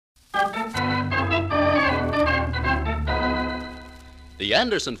The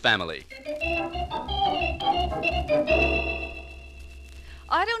Anderson Family.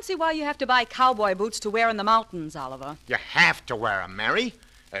 I don't see why you have to buy cowboy boots to wear in the mountains, Oliver. You have to wear 'em, Mary.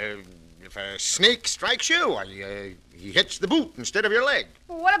 If a snake strikes you, he hits the boot instead of your leg.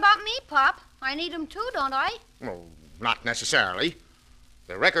 Well, what about me, Pop? I need 'em too, don't I? Well, not necessarily.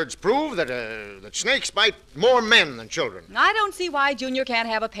 The records prove that snakes bite more men than children. I don't see why Junior can't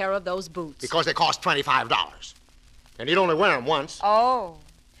have a pair of those boots. Because they cost $25. And he'd only wear 'em once. Oh,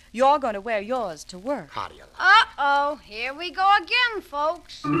 you're going to wear yours to work. How do you like? Uh-oh, here we go again,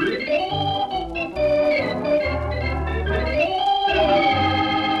 folks.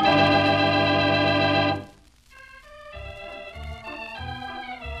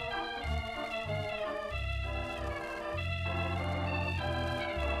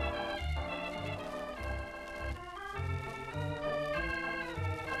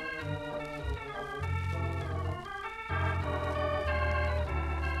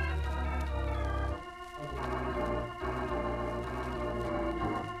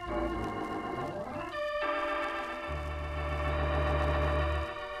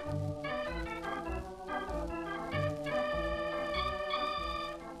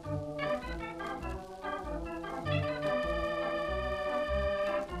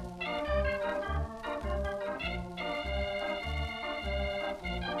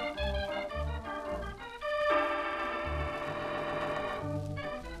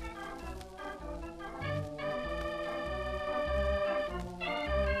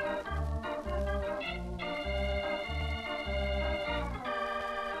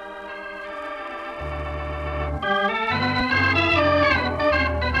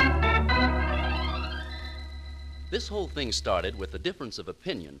 This whole thing started with a difference of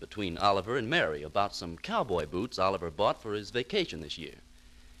opinion between Oliver and Mary about some cowboy boots Oliver bought for his vacation this year.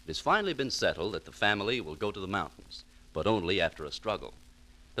 It has finally been settled that the family will go to the mountains, but only after a struggle.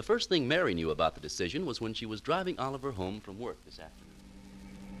 The first thing Mary knew about the decision was when she was driving Oliver home from work this afternoon.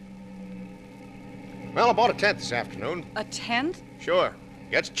 Well, I bought a tent this afternoon. A tent? Sure.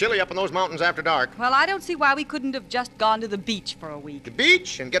 Gets chilly up in those mountains after dark. Well, I don't see why we couldn't have just gone to the beach for a week. The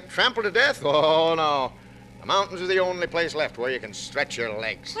beach and get trampled to death? Oh, no. The mountains are the only place left where you can stretch your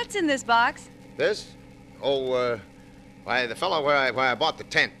legs. What's in this box? This? Oh, why, the fellow where I bought the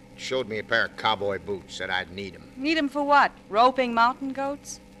tent showed me a pair of cowboy boots, said I'd need 'em. Need 'em for what? Roping mountain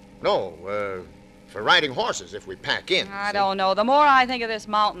goats? No, for riding horses if we pack in. I don't know. The more I think of this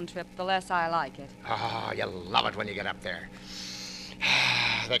mountain trip, the less I like it. Ah, you love it when you get up there.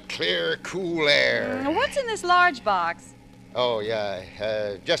 The clear, cool air. What's in this large box? Oh, yeah,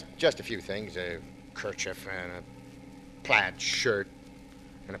 just a few things. A kerchief and a plaid shirt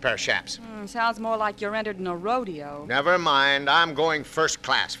and a pair of chaps. Sounds more like you're entered in a rodeo. Never mind. I'm going first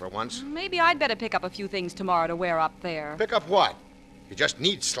class for once. Maybe I'd better pick up a few things tomorrow to wear up there. Pick up what? You just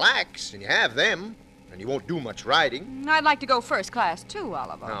need slacks, and you have them, and you won't do much riding. I'd like to go first class, too,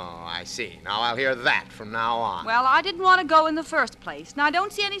 Oliver. Oh, I see. Now I'll hear that from now on. Well, I didn't want to go in the first place. Now, I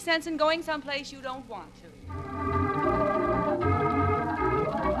don't see any sense in going someplace you don't want to.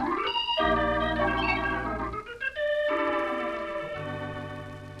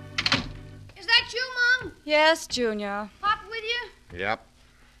 Is that you, Mom? Yes, Junior. Pop with you? Yep.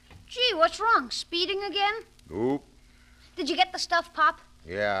 Gee, what's wrong? Speeding again? Oop. Did you get the stuff, Pop?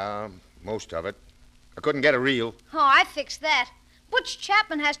 Yeah, most of it. I couldn't get a reel. Oh, I fixed that. Butch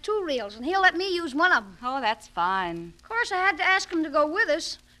Chapman has 2 reels, and he'll let me use one of them. Oh, that's fine. Of course, I had to ask him to go with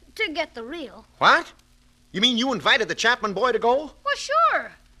us to get the reel. What? You mean you invited the Chapman boy to go? Well,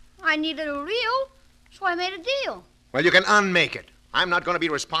 sure. I needed a reel, so I made a deal. Well, you can unmake it. I'm not going to be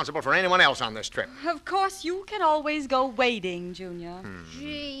responsible for anyone else on this trip. Of course, you can always go wading, Junior.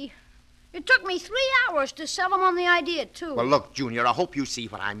 Gee, it took me 3 hours to sell him on the idea, too. Well, look, Junior, I hope you see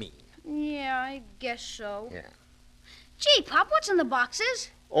what I mean. Yeah, I guess so. Yeah. Gee, Pop, what's in the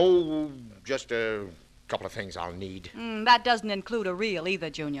boxes? Oh, just a couple of things I'll need. That doesn't include a reel either,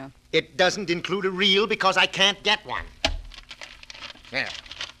 Junior. It doesn't include a reel because I can't get one. Yeah.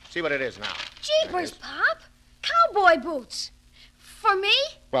 See what it is now. Jeepers, Pop. Cowboy boots. For me?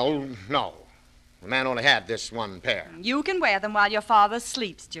 Well, no. The man only had this one pair. You can wear them while your father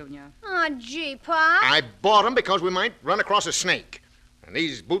sleeps, Junior. Oh, gee, Pop. I bought them because we might run across a snake. And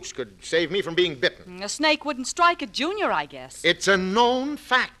these boots could save me from being bitten. A snake wouldn't strike at Junior, I guess. It's a known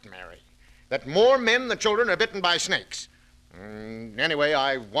fact, Mary, that more men than children are bitten by snakes. Anyway,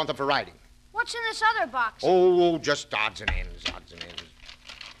 I want them for riding. What's in this other box? Oh, just odds and ends.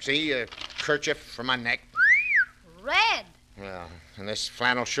 See, a kerchief for my neck. Red. Yeah, and this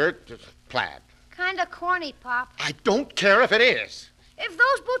flannel shirt, plaid. Kinda corny, Pop. I don't care if it is. If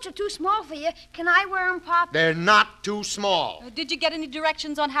those boots are too small for you, can I wear them, Pop? They're not too small. Did you get any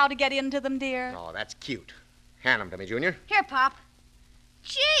directions on how to get into them, dear? Oh, that's cute. Hand them to me, Junior. Here, Pop.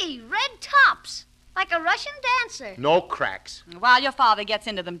 Gee, red tops. Like a Russian dancer. No cracks. While your father gets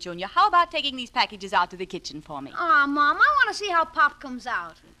into them, Junior, how about taking these packages out to the kitchen for me? Aw, Mom, I want to see how Pop comes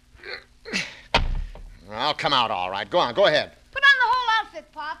out. I'll come out all right. Go on, go ahead. Put on the whole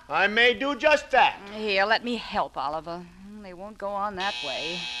outfit, Pop. I may do just that. Here, let me help, Oliver. They won't go on that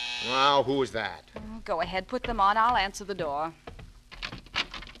way. Now, who is that? Go ahead, put them on. I'll answer the door.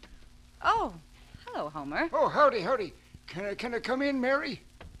 Oh, hello, Homer. Oh, howdy. Can I come in, Mary?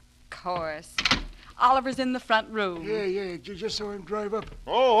 Of course. Oliver's in the front room. Yeah, just so I can drive up.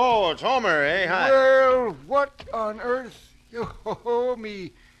 Oh, it's Homer, eh? Hi. Well, what on earth? Oh,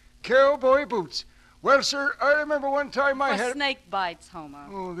 me cowboy boots. Well, sir, I remember one time I For had... snake bites, Homer.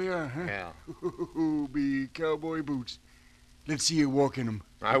 Oh, they are, huh? Yeah. Oh, me cowboy boots. Let's see you walk in them.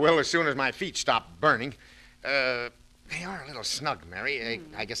 I will as soon as my feet stop burning. They are a little snug, Mary.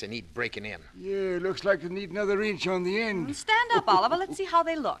 I guess they need breaking in. Yeah, looks like they need another inch on the end. Stand up, Oliver. Let's see how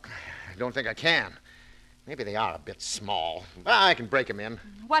they look. I don't think I can. Maybe they are a bit small. But I can break them in.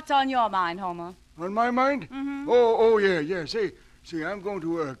 What's on your mind, Homer? On my mind? Mm-hmm. Oh, yeah. See, I'm going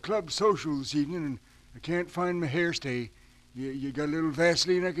to a club social this evening, and I can't find my hairstay. You got a little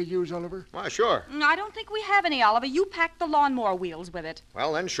Vaseline I could use, Oliver? Why, sure. I don't think we have any, Oliver. You packed the lawnmower wheels with it.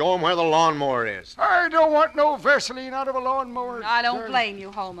 Well, then show them where the lawnmower is. I don't want no Vaseline out of a lawnmower. I don't Darling. blame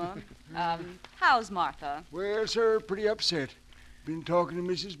you, Homer. How's Martha? Well, sir, pretty upset. Been talking to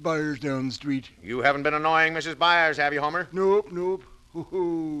Mrs. Byers down the street. You haven't been annoying Mrs. Byers, have you, Homer? Nope.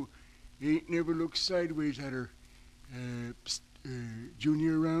 Oh, ain't never looked sideways at her.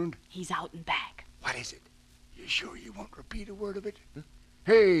 Junior around? He's out and back. What is it? You sure you won't repeat a word of it? Huh?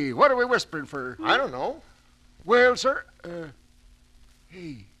 Hey, what are we whispering for? I don't know. Well, sir,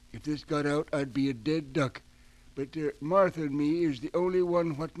 hey, if this got out, I'd be a dead duck. But Martha and me is the only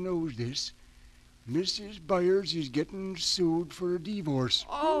one what knows this. Mrs. Byers is getting sued for a divorce.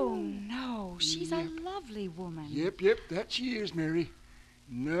 Oh, no. She's a lovely woman. Yep, that she is, Mary.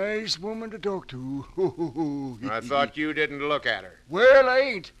 Nice woman to talk to. I thought you didn't look at her. Well, I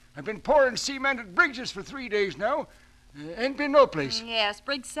ain't. I've been pouring cement at Briggs's for 3 days now. Ain't been no place. Yes,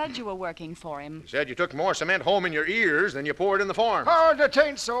 Briggs said you were working for him. You said you took more cement home in your ears than you poured in the farm. Oh,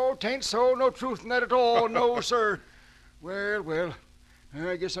 tain't so. No truth in that at all. No, sir. Well,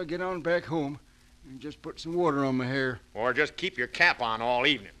 I guess I'll get on back home and just put some water on my hair. Or just keep your cap on all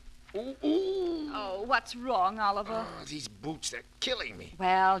evening. Ooh. Oh, what's wrong, Oliver? Oh, these boots, they're killing me.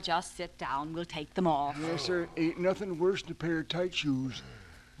 Well, just sit down. We'll take them off. Yes, sir. Ain't nothing worse than a pair of tight shoes.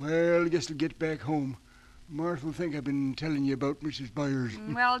 Well, I guess I'll get back home. Martha'll think I've been telling you about Mrs. Byers.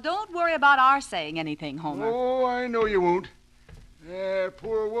 Well, don't worry about our saying anything, Homer. Oh, I know you won't.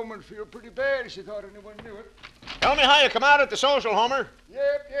 Poor woman feel pretty bad if she thought anyone knew it. Tell me how you come out at the social, Homer.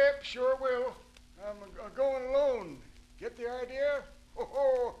 Yep, sure will. I'm going alone. Get the idea?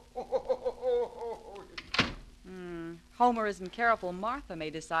 Homer isn't careful. Martha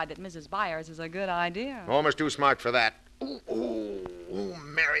may decide that Mrs. Byers is a good idea. Homer's too smart for that. Ooh,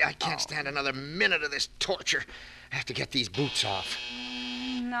 Mary, I can't stand another minute of this torture. I have to get these boots off.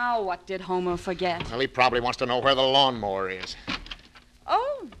 Now what did Homer forget? Well, he probably wants to know where the lawnmower is.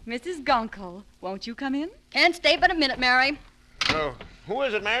 Oh, Mrs. Gunkel. Won't you come in? Can't stay but a minute, Mary. Oh, who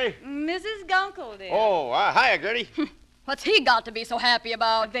is it, Mary? Mrs. Gunkel, dear. Oh, hiya, Gertie. What's he got to be so happy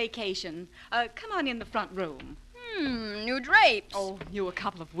about? Vacation. Come on in the front room. New drapes. Oh, you a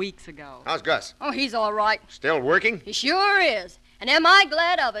couple of weeks ago. How's Gus? Oh, he's all right. Still working? He sure is. And am I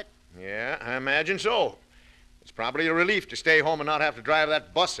glad of it? Yeah, I imagine so. It's probably a relief to stay home and not have to drive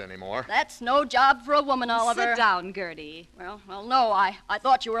that bus anymore. That's no job for a woman, Oliver. Sit down, Gertie. Well, no, I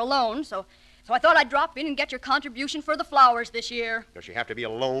thought you were alone, so I thought I'd drop in and get your contribution for the flowers this year. Does she have to be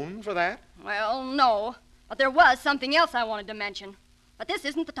alone for that? Well, no. But there was something else I wanted to mention. But this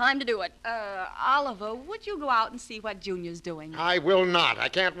isn't the time to do it. Oliver, would you go out and see what Junior's doing? I will not. I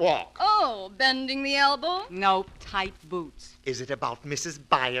can't walk. Oh, bending the elbow? Nope, tight boots. Is it about Mrs.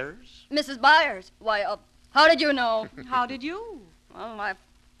 Byers? Mrs. Byers? Why, how did you know? How did you? Well,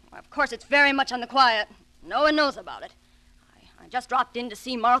 of course, it's very much on the quiet. No one knows about it. I just dropped in to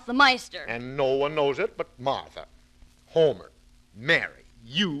see Martha Meister. And no one knows it but Martha, Homer, Mary,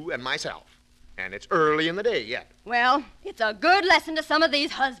 you, and myself. And it's early in the day yet. Well, it's a good lesson to some of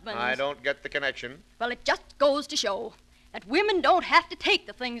these husbands. I don't get the connection. Well, it just goes to show that women don't have to take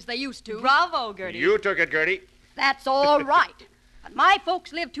the things they used to. Bravo, Gertie. You took it, Gertie. That's all right. But my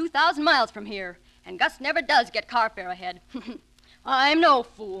folks live 2,000 miles from here, and Gus never does get car fare ahead. I'm no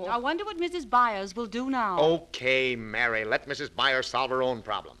fool. I wonder what Mrs. Byers will do now. Okay, Mary, let Mrs. Byers solve her own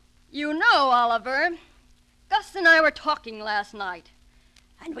problem. You know, Oliver, Gus and I were talking last night,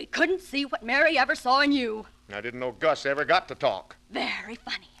 and we couldn't see what Mary ever saw in you. I didn't know Gus ever got to talk. Very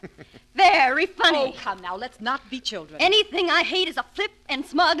funny. Very funny. Oh, come now, let's not be children. Anything I hate is a flip and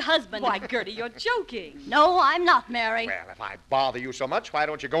smug husband. Why, Gertie, you're joking. No, I'm not, Mary. Well, if I bother you so much, why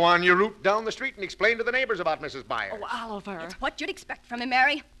don't you go on your route down the street and explain to the neighbors about Mrs. Byers? Oh, Oliver. It's what you'd expect from me,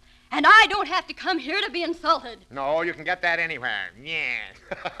 Mary. And I don't have to come here to be insulted. No, you can get that anywhere. Yeah.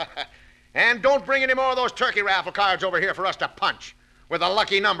 And don't bring any more of those turkey raffle cards over here for us to punch with a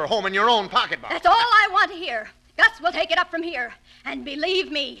lucky number home in your own pocketbook. That's all I want to hear. Gus will take it up from here. And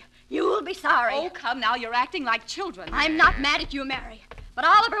believe me, you'll be sorry. Oh, come now, you're acting like children. I'm not mad at you, Mary. But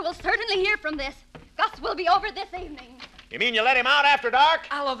Oliver will certainly hear from this. Gus will be over this evening. You mean you let him out after dark?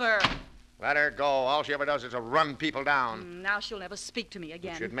 Oliver. Let her go. All she ever does is to run people down. Now she'll never speak to me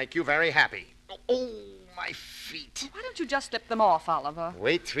again. It should make you very happy. Oh, my feet. Why don't you just slip them off, Oliver?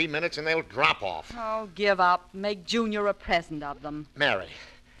 Wait 3 minutes and they'll drop off. Oh, give up. Make Junior a present of them. Mary,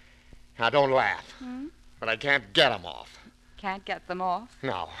 now don't laugh. But I can't get them off. Can't get them off?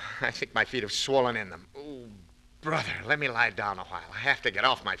 No, I think my feet have swollen in them. Oh, brother, let me lie down a while. I have to get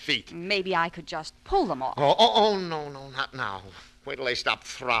off my feet. Maybe I could just pull them off. Oh, no, not now. Wait till they stop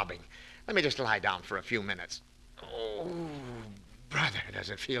throbbing. Let me just lie down for a few minutes. Oh, brother, does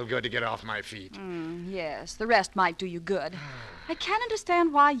it feel good to get off my feet? Yes, the rest might do you good. I can't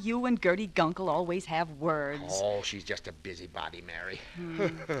understand why you and Gertie Gunkel always have words. Oh, she's just a busybody, Mary.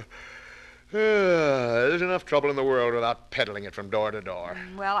 There's enough trouble in the world without peddling it from door to door.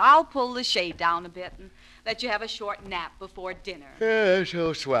 Well, I'll pull the shade down a bit and let you have a short nap before dinner. Yeah,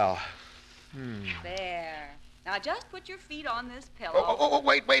 so swell. There. Now just put your feet on this pillow. Oh,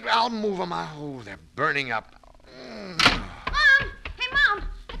 wait, I'll move them. Oh, they're burning up. Mom! Hey, Mom!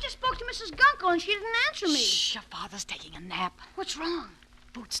 I just spoke to Mrs. Gunkel and she didn't answer me. Shh, your father's taking a nap. What's wrong?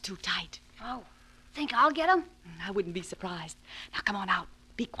 Boot's too tight. Oh, think I'll get him? I wouldn't be surprised. Now come on out.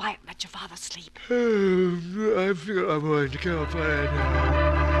 Be quiet and let your father sleep. I feel I'm going to kill Fred.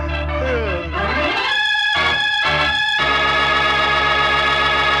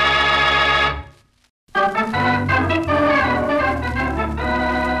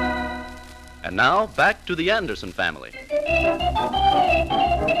 And now, back to the Anderson family.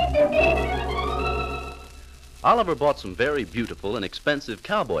 Oliver bought some very beautiful and expensive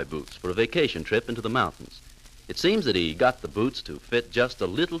cowboy boots for a vacation trip into the mountains. It seems that he got the boots to fit just a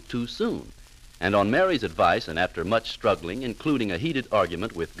little too soon. And on Mary's advice, and after much struggling, including a heated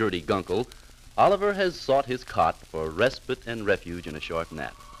argument with Gertie Gunkel, Oliver has sought his cot for respite and refuge in a short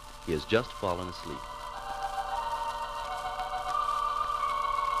nap. He has just fallen asleep.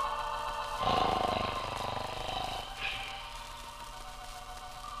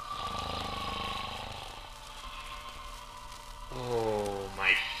 Oh,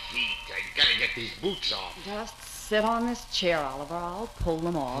 my feet. I gotta get these boots off. Just sit on this chair, Oliver. I'll pull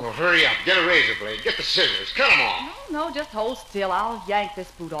them off. Well, hurry up. Get a razor blade. Get the scissors. Cut them off. No, just hold still. I'll yank this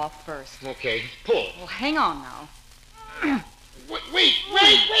boot off first. Okay, pull. Well, hang on now. Wait,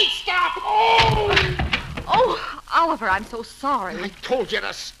 stop! Oh! Oh, Oliver, I'm so sorry. I told you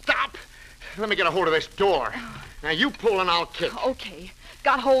to stop. Let me get a hold of this door. Now, you pull and I'll kick. Okay.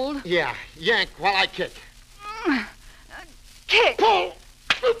 Got hold? Yeah, yank while I kick. Kick. Pull!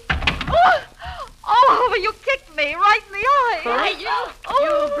 Oh, Oliver, you kicked me right in the eye. Right,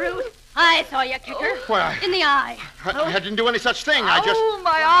 you brute. I saw you kick her. Well, In the eye. I didn't do any such thing. I just... Oh,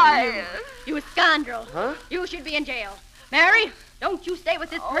 my eye. You scoundrel. Huh? You should be in jail. Mary, don't you stay with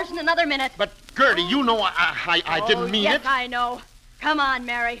this person another minute. But, Gertie, you know I didn't mean yes, it. I know. Come on,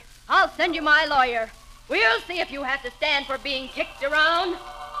 Mary. I'll send you my lawyer. We'll see if you have to stand for being kicked around.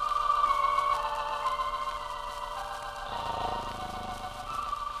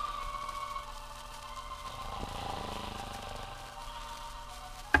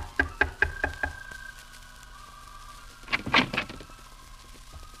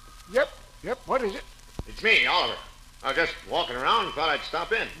 Yep, what is it? It's me, Oliver. I was just walking around and thought I'd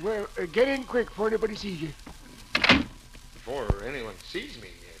stop in. Well, get in quick before anybody sees you. Before anyone sees me.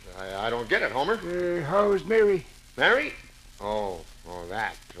 I don't get it, Homer. How's Mary? Mary? Oh,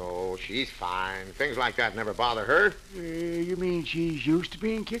 that. Oh, she's fine. Things like that never bother her. You mean she's used to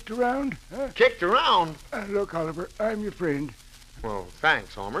being kicked around? Huh? Kicked around? Look, Oliver, I'm your friend. Well,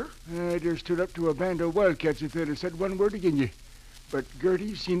 thanks, Homer. I just stood up to a band of wildcats if they'd have said one word against you. But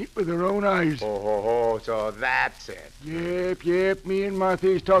Gertie's seen it with her own eyes. So that's it. Yep, me and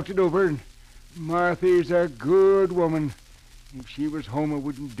Martha's talked it over, and Martha's a good woman. If she was home, I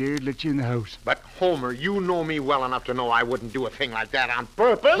wouldn't dare let you in the house. But, Homer, you know me well enough to know I wouldn't do a thing like that on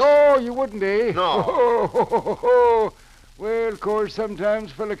purpose. No, you wouldn't, eh? No. Oh. Well, of course,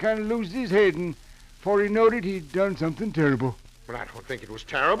 sometimes a fella kind of loses his head, and before he knowed it, he'd done something terrible. But I don't think it was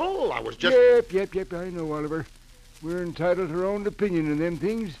terrible. I was just... Yep, I know, Oliver. We're entitled to our own opinion on them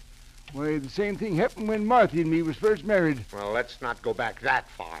things. Why, the same thing happened when Marthy and me was first married. Well, let's not go back that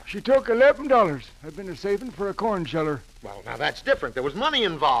far. She took $11. I've been a-saving for a corn sheller. Well, now that's different. There was money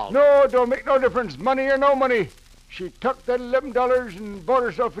involved. No, don't make no difference, money or no money. She took that $11 and bought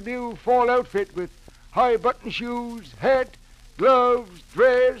herself a new fall outfit with high button shoes, hat, gloves,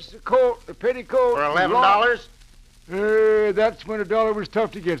 dress, a coat, a petticoat. For $11? That's when $1 was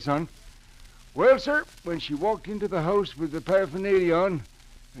tough to get, son. Well, sir, when she walked into the house with the paraphernalia on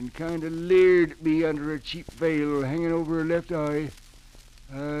and kind of leered at me under a cheap veil hanging over her left eye,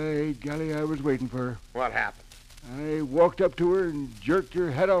 golly, I was waiting for her. What happened? I walked up to her and jerked her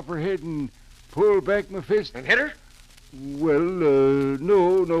hat off her head and pulled back my fist. And hit her? Well,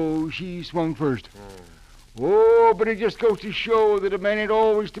 no, she swung first. Oh, but it just goes to show that a man ain't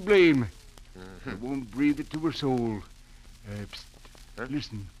always to blame. I won't breathe it to her soul. Psst. Huh?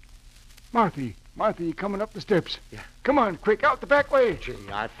 Listen. Marthy, you coming up the steps. Yeah. Come on, quick, out the back way. Gee,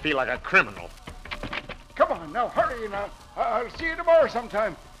 I feel like a criminal. Come on, now, hurry now. I'll see you tomorrow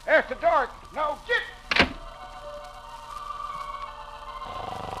sometime. After dark. Now, get...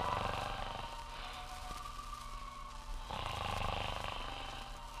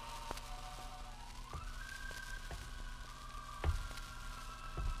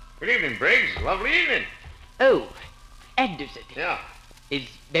 Good evening, Briggs. Lovely evening. Oh, Anderson. Yeah. Is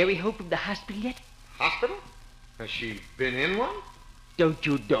Mary home from the hospital yet? Hospital? Has she been in one? Don't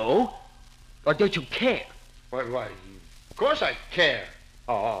you know? Or don't you care? Why, of course I care.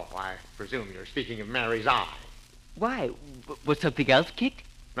 Oh, I presume you're speaking of Mary's eye. Why? Was something else kicked?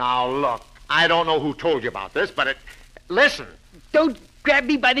 Now, look, I don't know who told you about this, but listen. Don't grab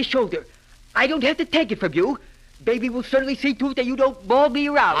me by the shoulder. I don't have to take it from you. Baby will certainly see to it that you don't maul me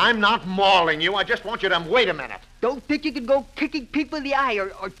around. I'm not mauling you. I just want you to wait a minute. Don't think you can go kicking people in the eye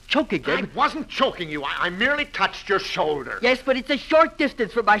or choking them. I wasn't choking you. I merely touched your shoulder. Yes, but it's a short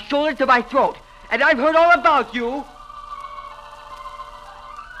distance from my shoulder to my throat. And I've heard all about you.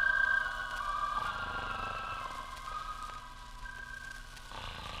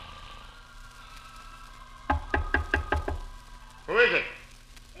 Who is it?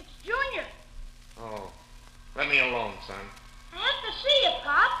 It's Junior. Oh, let me alone, son. I have to see you,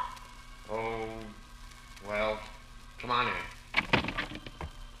 Pop. Oh, well, come on in.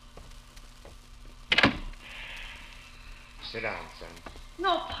 Sit down, son.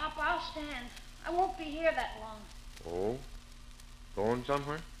 No, Pop, I'll stand. I won't be here that long. Oh? Going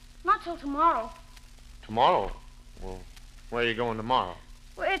somewhere? Not till tomorrow. Tomorrow? Well, where are you going tomorrow?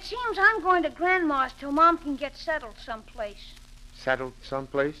 Well, it seems I'm going to Grandma's till Mom can get settled someplace. Settled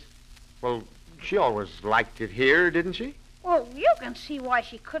someplace? Well, she always liked it here, didn't she? Well, you can see why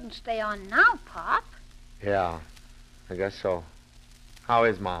she couldn't stay on now, Pop. Yeah, I guess so. How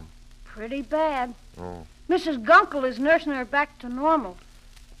is Mom? Pretty bad. Oh. Mrs. Gunkel is nursing her back to normal.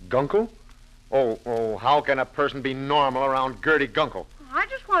 Gunkel? Oh, how can a person be normal around Gertie Gunkel? I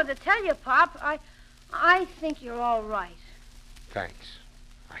just wanted to tell you, Pop, I think you're all right. Thanks.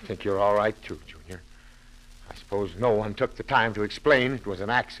 I think you're all right, too, Junior. I suppose no one took the time to explain it was an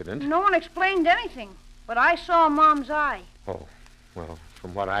accident. No one explained anything, but I saw Mom's eye. Oh, well,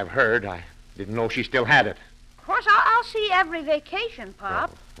 from what I've heard, I didn't know she still had it. Of course, I'll see you every vacation,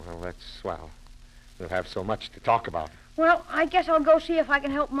 Pop. Well, that's swell. We'll have so much to talk about. Well, I guess I'll go see if I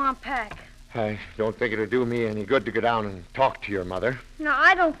can help Mom pack. I don't think it'll do me any good to go down and talk to your mother. No,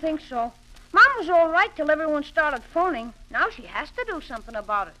 I don't think so. Mom was all right till everyone started phoning. Now she has to do something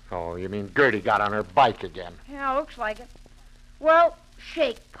about it. Oh, you mean Gertie got on her bike again? Yeah, looks like it. Well,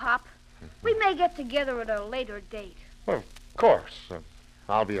 shake, Pop. We may get together at a later date. Well, of course.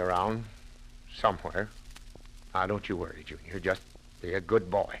 I'll be around somewhere. Now, don't you worry, Junior. Just be a good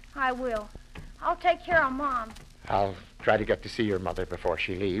boy. I will. I'll take care of Mom. I'll try to get to see your mother before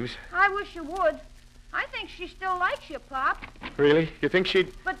she leaves. I wish you would. I think she still likes you, Pop. Really? You think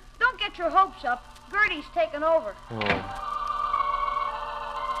she'd... But don't get your hopes up. Gertie's taken over. Oh.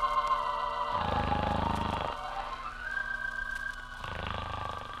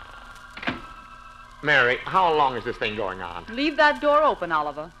 Mary, how long is this thing going on? Leave that door open,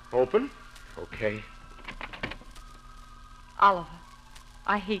 Oliver. Open? Okay. Oliver,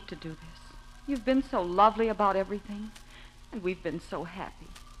 I hate to do this. You've been so lovely about everything, and we've been so happy.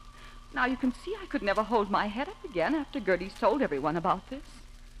 Now you can see I could never hold my head up again after Gertie's told everyone about this.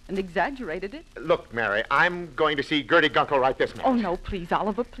 and exaggerated it. Look, Mary, I'm going to see Gertie Gunkel right this minute. Oh, no, please,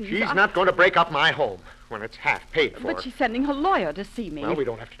 Oliver, please. She's not going to break up my home when it's half paid for. But she's sending her lawyer to see me. Well, we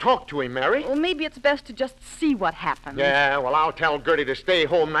don't have to talk to him, Mary. Well, maybe it's best to just see what happens. Yeah, well, I'll tell Gertie to stay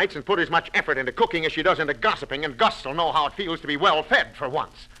home nights and put as much effort into cooking as she does into gossiping, and Gus will know how it feels to be well-fed for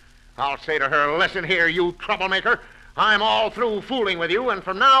once. I'll say to her, listen here, you troublemaker. I'm all through fooling with you, and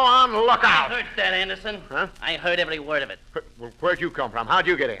from now on, look out. I heard that, Anderson. Huh? I heard every word of it. Well, where'd you come from? How'd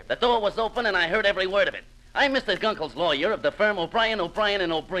you get in? The door was open, and I heard every word of it. I'm Mr. Gunkel's lawyer of the firm O'Brien,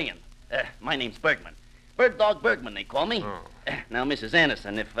 and O'Brien. My name's Bergman. Bird Dog Bergman, they call me. Oh. Now, Mrs.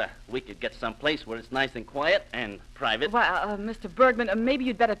 Anderson, if we could get someplace where it's nice and quiet and private. Well, Mr. Bergman, maybe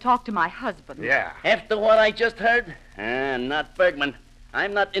you'd better talk to my husband. Yeah. After what I just heard? Not Bergman.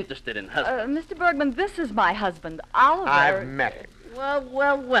 I'm not interested in husbands. Mr. Bergman, this is my husband, Oliver. I've met him.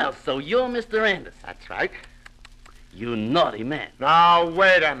 Well, so you're Mr. Anderson. That's right. You naughty man. Now,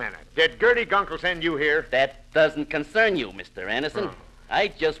 wait a minute. Did Gertie Gunkel send you here? That doesn't concern you, Mr. Anderson. Oh. I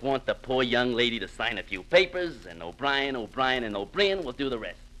just want the poor young lady to sign a few papers, and O'Brien, and O'Brien will do the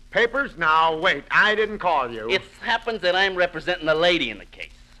rest. Papers? Now, wait. I didn't call you. It happens that I'm representing the lady in the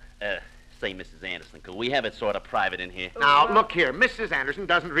case. Say, Mrs. Anderson, could we have it sort of private in here? Now, look here. Mrs. Anderson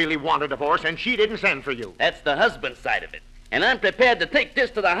doesn't really want a divorce, and she didn't send for you. That's the husband side of it. And I'm prepared to take this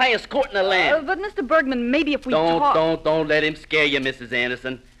to the highest court in the land. But, Mr. Bergman, maybe if we talk... Don't let him scare you, Mrs.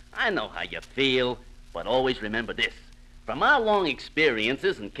 Anderson. I know how you feel, but always remember this. From our long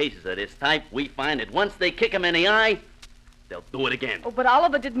experiences in cases of this type, we find that once they kick him in the eye, they'll do it again. Oh, but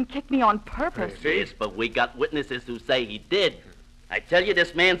Oliver didn't kick me on purpose. See? Yes, but we got witnesses who say he did. I tell you,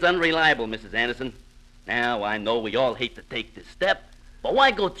 this man's unreliable, Mrs. Anderson. Now, I know we all hate to take this step, but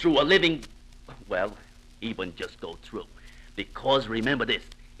why go through a living... Well, even just go through. Because remember this,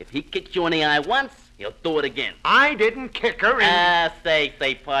 if he kicks you in the eye once, he'll do it again. I didn't kick her in...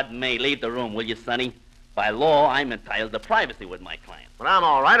 Say, pardon me. Leave the room, will you, Sonny? By law, I'm entitled to privacy with my client. But I'm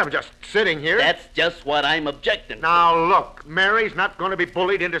all right. I'm just sitting here. That's just what I'm objecting to. Now, look, Mary's not going to be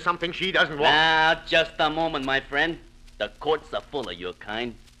bullied into something she doesn't want. Now, just a moment, my friend. The courts are full of your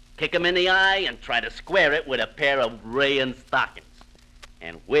kind. Kick him in the eye and try to square it with a pair of rayon stockings.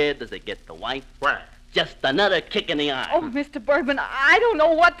 And where does it get the wife? Where? Just another kick in the eye. Oh, Mr. Bergman, I don't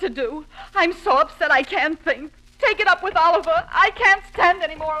know what to do. I'm so upset I can't think. Take it up with Oliver. I can't stand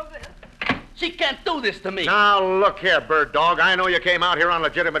any more of this. She can't do this to me. Now, look here, Bird Dog. I know you came out here on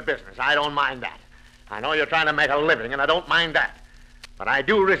legitimate business. I don't mind that. I know you're trying to make a living, and I don't mind that. But I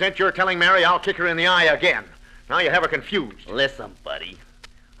do resent your telling Mary I'll kick her in the eye again. Now you have her confused. Listen, buddy.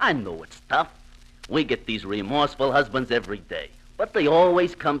 I know it's tough. We get these remorseful husbands every day. But they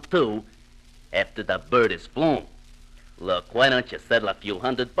always come to after the bird is flown. Look, why don't you settle a few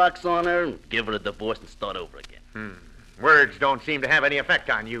 $100 on her and give her a divorce and start over again? Words don't seem to have any effect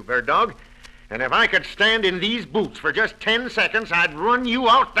on you, Bird Dog. And if I could stand in these boots for just 10 seconds, I'd run you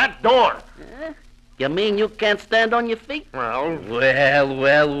out that door. You mean you can't stand on your feet? Well,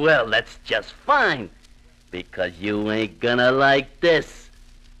 Well, that's just fine. Because you ain't gonna like this.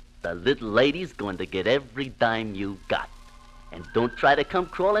 The little lady's going to get every dime you got. And don't try to come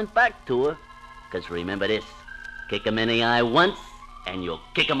crawling back to her. Because remember this, kick him in the eye once, and you'll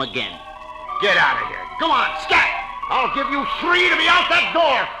kick him again. get out of here. Come on, scat! I'll give you 3 to be out that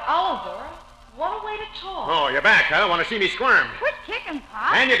door. Oliver, what a way to talk. Oh, you're back, huh? Want to see me squirm? Quit kicking,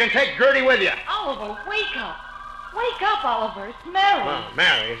 Pop. And you can take Gertie with you. Oliver, wake up. Wake up, Oliver. It's Mary. Oh,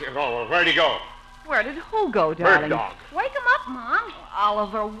 Mary. Oh, well, where'd he go? Where did who go, Bird darling? Dog. Wake him up, Mom.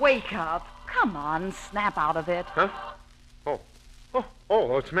 Oliver, wake up. Come on, snap out of it. Huh?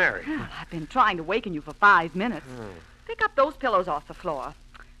 Oh, it's Mary. I've been trying to waken you for 5 minutes. Pick up those pillows off the floor.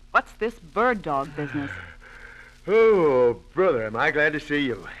 What's this bird dog business? Oh, brother, am I glad to see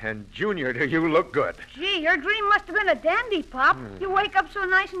you. And, Junior, do you look good. Gee, your dream must have been a dandy, Pop. You wake up so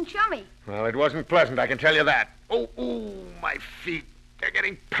nice and chummy. Well, it wasn't pleasant, I can tell you that. Oh, my feet. They're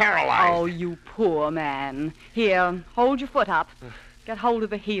getting paralyzed. Oh, you poor man. Here, hold your foot up. Get hold of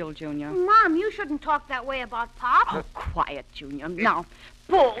the heel, Junior. Mom, you shouldn't talk that way about Pop. Oh, quiet, Junior. Now,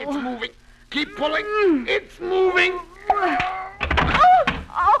 pull. It's moving. Keep pulling. It's moving.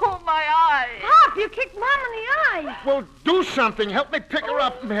 Oh, my eye. Pop, you kicked Mom in the eye. Well, do something. Help me pick her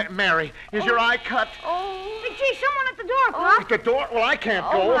up, Mary. Is your eye cut? Hey, gee, someone at the door, Pop. At the door? Well, I can't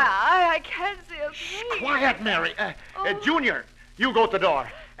Oh, go. my eye. I can't see a thing. Quiet, Mary. Junior, you go at the door.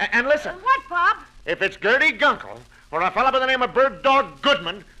 And listen, What, Pop? if it's Gertie Gunkel or a fellow by the name of Bird Dog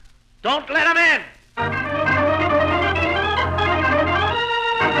Goodman, don't let him in.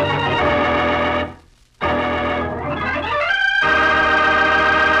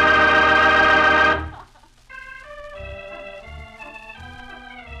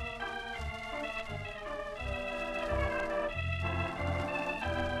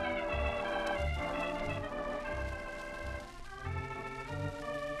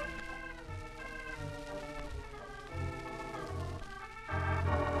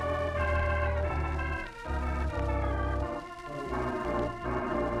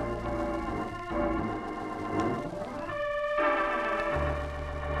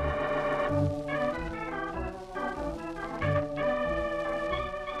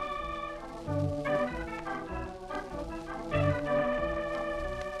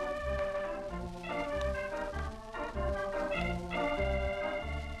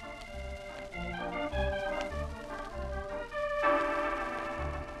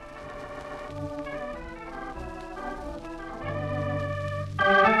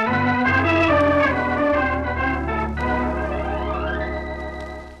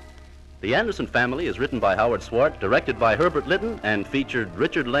 The Anderson Family is written by Howard Swart, directed by Herbert Lytton, and featured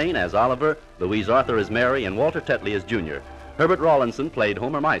Richard Lane as Oliver, Louise Arthur as Mary, and Walter Tetley as Junior. Herbert Rawlinson played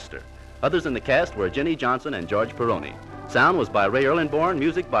Homer Meister. Others in the cast were Jenny Johnson and George Peroni. Sound was by Ray Erlenborn,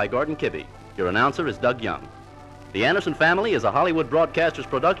 music by Gordon Kibbe. Your announcer is Doug Young. The Anderson Family is a Hollywood Broadcasters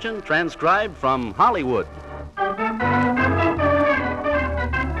production, transcribed from Hollywood.